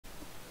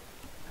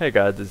Hey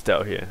guys, it's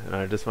Del here, and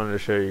I just wanted to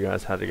show you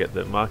guys how to get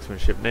the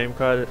Marksmanship name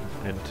card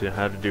and to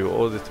how to do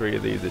all the three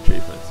of these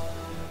achievements.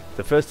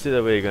 The first two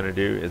that we're going to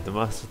do is the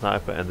Master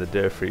Sniper and the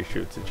Dare Free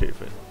Shoots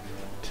achievement.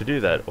 To do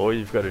that, all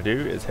you've got to do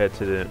is head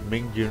to the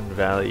Mingjun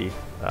Valley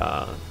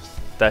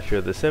Statue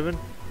of the Seven,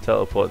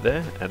 teleport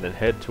there, and then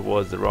head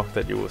towards the rock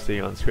that you will see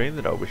on screen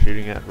that I'll be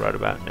shooting at right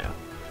about now.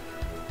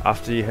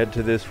 After you head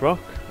to this rock,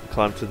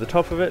 climb to the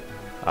top of it,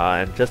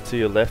 and just to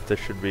your left there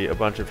should be a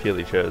bunch of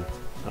healy turrets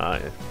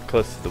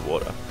close to the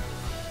water.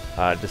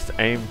 Just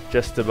aim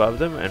just above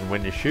them, and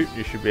when you shoot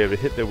you should be able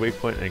to hit the weak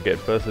point and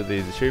get both of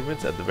these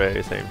achievements at the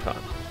very same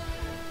time.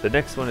 The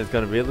next one is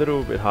going to be a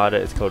little bit harder.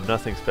 It's called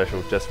Nothing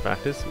Special, Just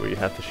Practice, where you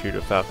have to shoot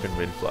a falcon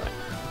mid-flight.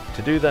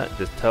 To do that,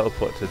 just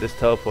teleport to this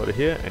teleporter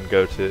here and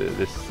go to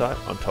this site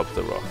on top of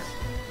the rocks.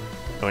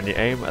 And when you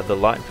aim at the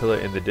light pillar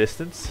in the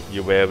distance,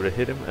 you'll be able to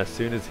hit him as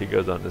soon as he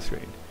goes on the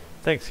screen.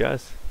 Thanks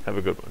guys, have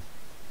a good one.